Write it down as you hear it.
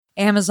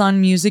Amazon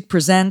Music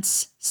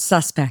presents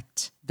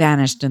Suspect,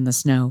 Vanished in the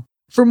Snow.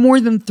 For more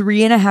than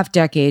 3.5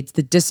 decades,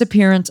 the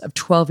disappearance of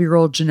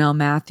 12-year-old Janelle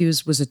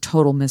Matthews was a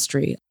total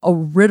mystery, a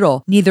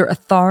riddle neither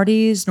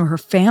authorities nor her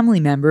family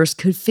members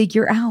could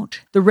figure out.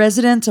 The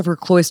residents of her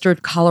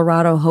cloistered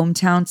Colorado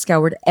hometown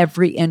scoured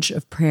every inch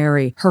of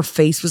prairie. Her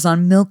face was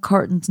on milk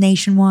cartons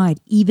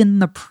nationwide. Even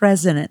the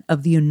President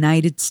of the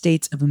United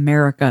States of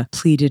America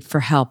pleaded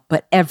for help,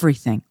 but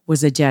everything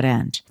was a dead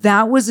end.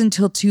 That was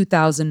until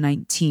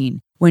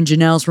 2019. When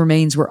Janelle's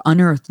remains were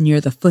unearthed near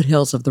the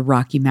foothills of the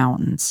Rocky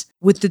Mountains.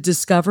 With the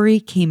discovery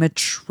came a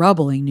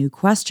troubling new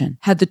question.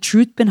 Had the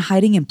truth been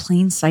hiding in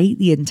plain sight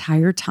the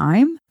entire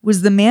time?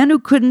 Was the man who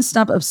couldn't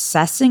stop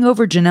obsessing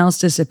over Janelle's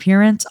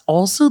disappearance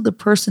also the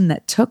person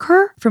that took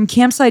her? From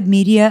Campside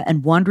Media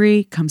and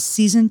Wondery comes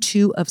Season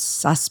 2 of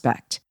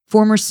Suspect.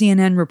 Former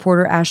CNN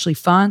reporter Ashley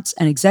Fonts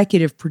and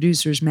executive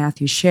producers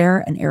Matthew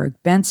Scher and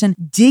Eric Benson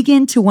dig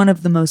into one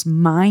of the most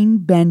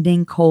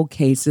mind-bending cold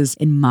cases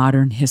in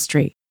modern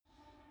history.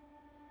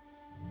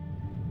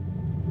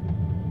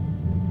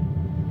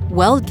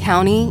 Weld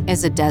County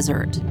is a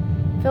desert.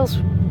 Feels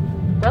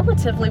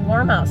relatively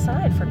warm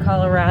outside for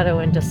Colorado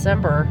in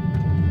December.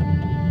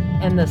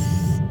 And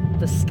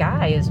the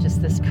sky is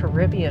just this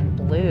Caribbean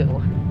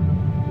blue.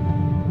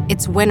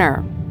 It's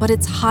winter, but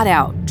it's hot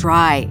out,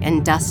 dry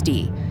and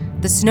dusty.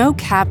 The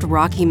snow-capped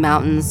Rocky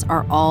Mountains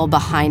are all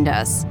behind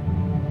us.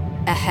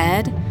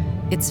 Ahead,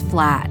 it's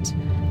flat.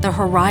 The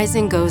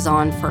horizon goes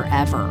on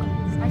forever.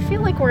 I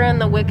feel like we're in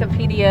the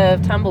Wikipedia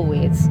of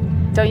tumbleweeds.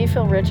 Don't you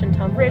feel rich in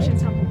tumbleweeds? Rich in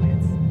tumbleweeds.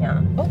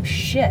 Yeah. Oh,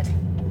 shit.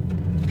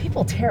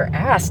 People tear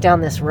ass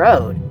down this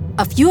road.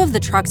 A few of the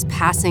trucks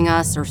passing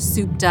us are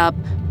souped up,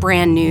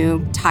 brand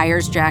new,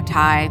 tires jacked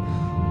high.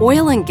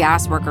 Oil and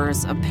gas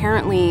workers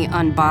apparently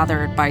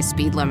unbothered by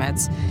speed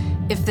limits,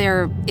 if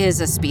there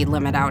is a speed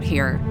limit out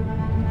here.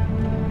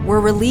 We're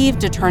relieved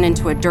to turn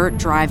into a dirt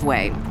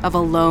driveway of a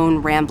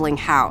lone, rambling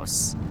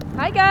house.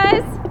 Hi,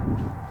 guys.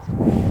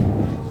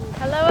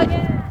 Hello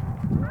again.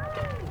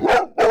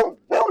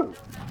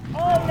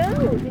 Oh,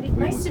 no.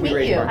 Nice to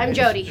meet you. I'm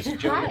Jody. Hi,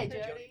 Jody.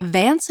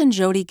 Vance and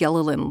Jody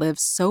Gilliland live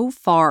so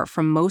far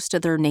from most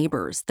of their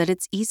neighbors that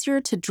it's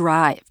easier to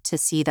drive to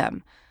see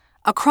them.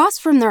 Across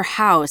from their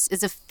house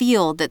is a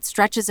field that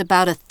stretches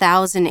about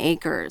 1,000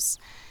 acres.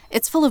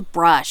 It's full of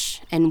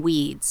brush and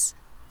weeds.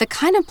 The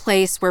kind of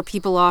place where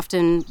people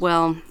often,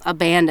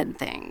 abandon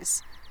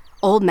things.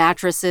 Old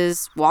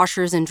mattresses,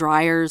 washers and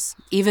dryers,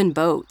 even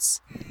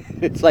boats.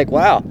 It's like,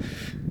 wow.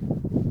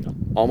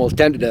 Almost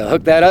tempted to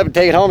hook that up and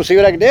take it home and see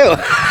what I can do.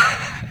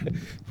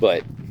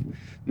 But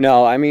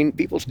no, I mean,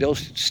 people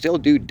still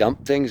do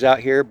dump things out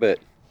here, but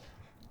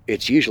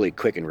it's usually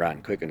quick and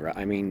run.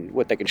 I mean,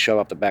 what they can shove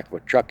off the back of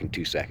a truck in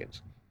 2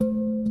 seconds.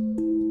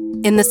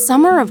 In the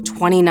summer of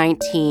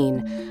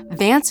 2019,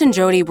 Vance and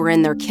Jody were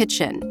in their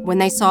kitchen when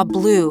they saw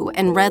blue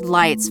and red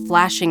lights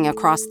flashing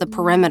across the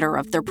perimeter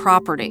of their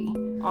property.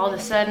 All of a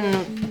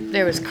sudden,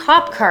 there was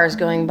cop cars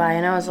going by,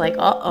 and I was like,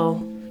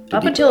 uh-oh.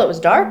 Up until it was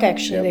dark,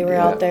 actually, they were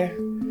out there.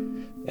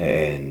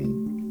 And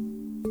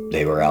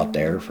they were out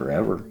there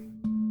forever.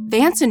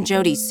 Vance and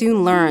Jody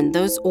soon learned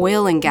those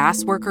oil and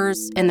gas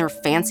workers in their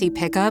fancy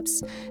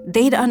pickups,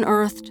 they'd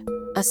unearthed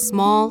a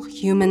small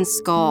human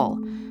skull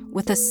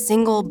with a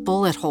single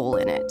bullet hole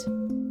in it.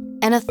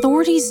 And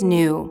authorities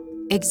knew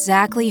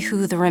exactly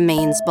who the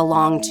remains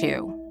belonged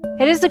to.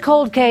 It is a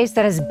cold case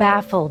that has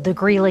baffled the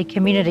Greeley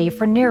community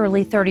for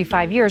nearly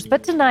 35 years.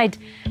 But tonight,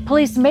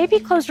 police may be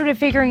closer to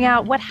figuring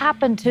out what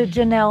happened to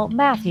Janelle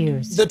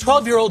Matthews. The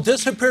 12-year-old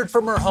disappeared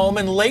from her home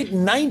in late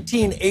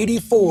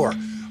 1984.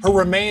 Her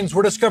remains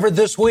were discovered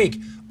this week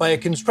by a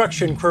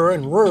construction crew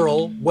in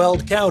rural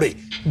Weld County.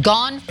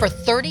 Gone for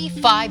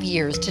 35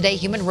 years, today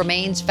human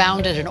remains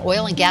found at an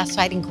oil and gas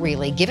site in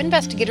Greeley give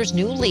investigators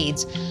new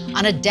leads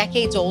on a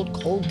decades-old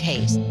cold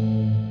case.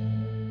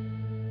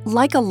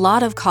 Like a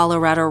lot of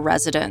Colorado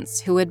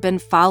residents who had been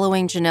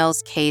following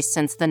Janelle's case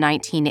since the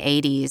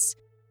 1980s,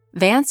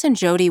 Vance and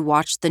Jody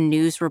watched the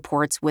news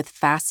reports with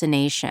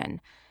fascination.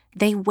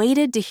 They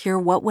waited to hear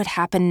what would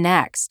happen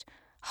next,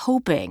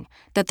 hoping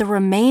that the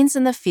remains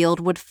in the field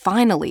would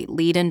finally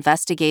lead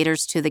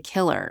investigators to the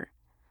killer.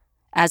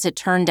 As it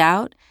turned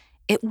out,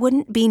 it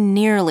wouldn't be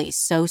nearly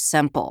so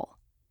simple.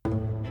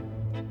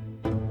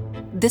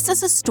 This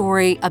is a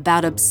story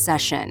about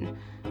obsession.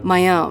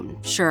 My own,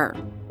 sure.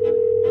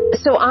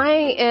 So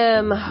I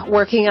am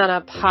working on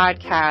a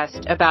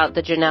podcast about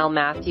the Janelle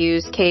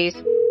Matthews case.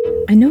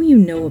 I know you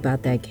know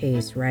about that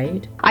case,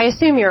 right? I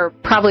assume you're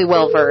probably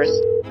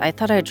well-versed. I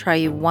thought I'd try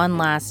you one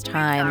last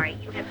time.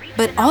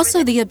 But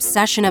also the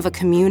obsession of a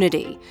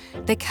community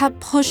that kept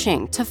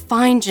pushing to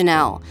find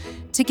Janelle,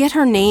 to get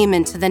her name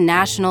into the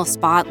national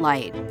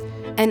spotlight,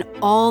 and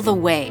all the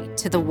way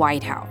to the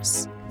White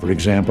House. For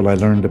example, I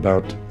learned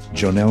about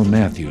Janelle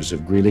Matthews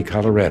of Greeley,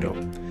 Colorado,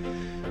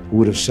 who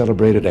would have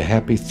celebrated a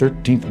happy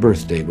 13th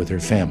birthday with her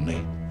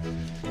family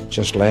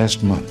just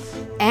last month.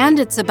 And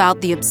it's about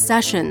the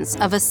obsessions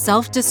of a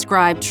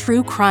self-described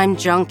true crime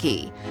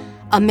junkie,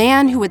 a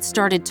man who had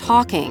started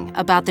talking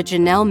about the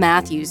Janelle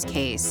Matthews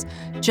case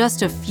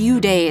just a few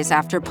days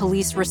after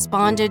police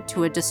responded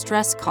to a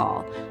distress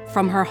call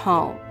from her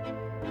home.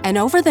 And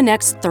over the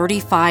next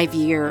 35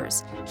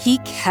 years, he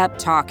kept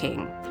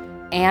talking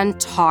and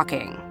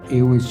talking.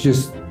 It was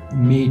just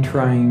me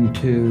trying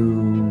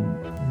to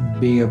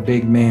be a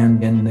big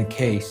man in the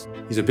case.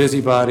 He's a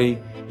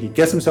busybody. He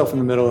gets himself in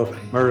the middle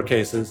of murder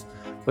cases,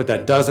 but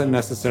that doesn't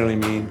necessarily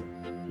mean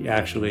he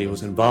actually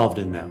was involved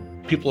in them.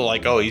 People are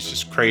like, oh, he's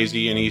just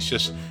crazy, and he's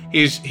just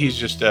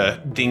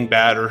a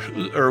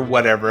dingbat or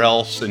whatever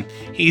else, and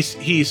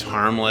he's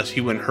harmless. He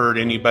wouldn't hurt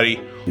anybody.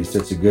 He's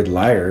such a good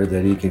liar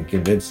that he can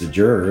convince the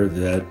juror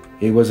that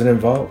he wasn't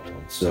involved.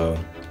 So,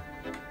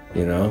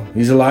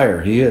 he's a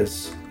liar. He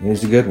is.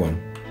 He's a good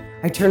one.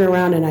 I turned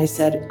around and I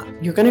said,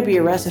 "You're going to be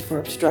arrested for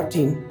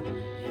obstructing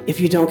if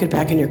you don't get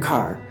back in your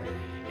car."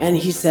 And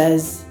he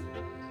says,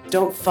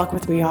 "Don't fuck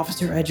with me,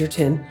 Officer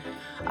Edgerton.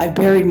 I've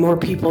buried more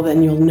people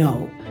than you'll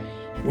know."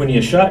 When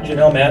you shot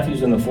Janelle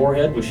Matthews in the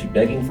forehead, was she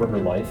begging for her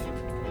life?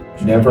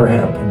 Never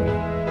happened.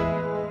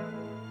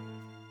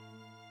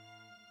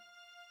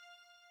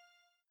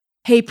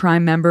 Hey,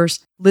 Prime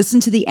members, listen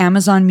to the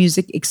Amazon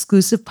Music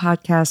exclusive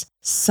podcast,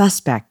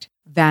 Suspect,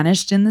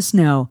 Vanished in the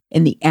Snow,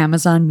 in the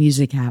Amazon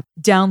Music app.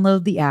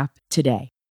 Download the app today.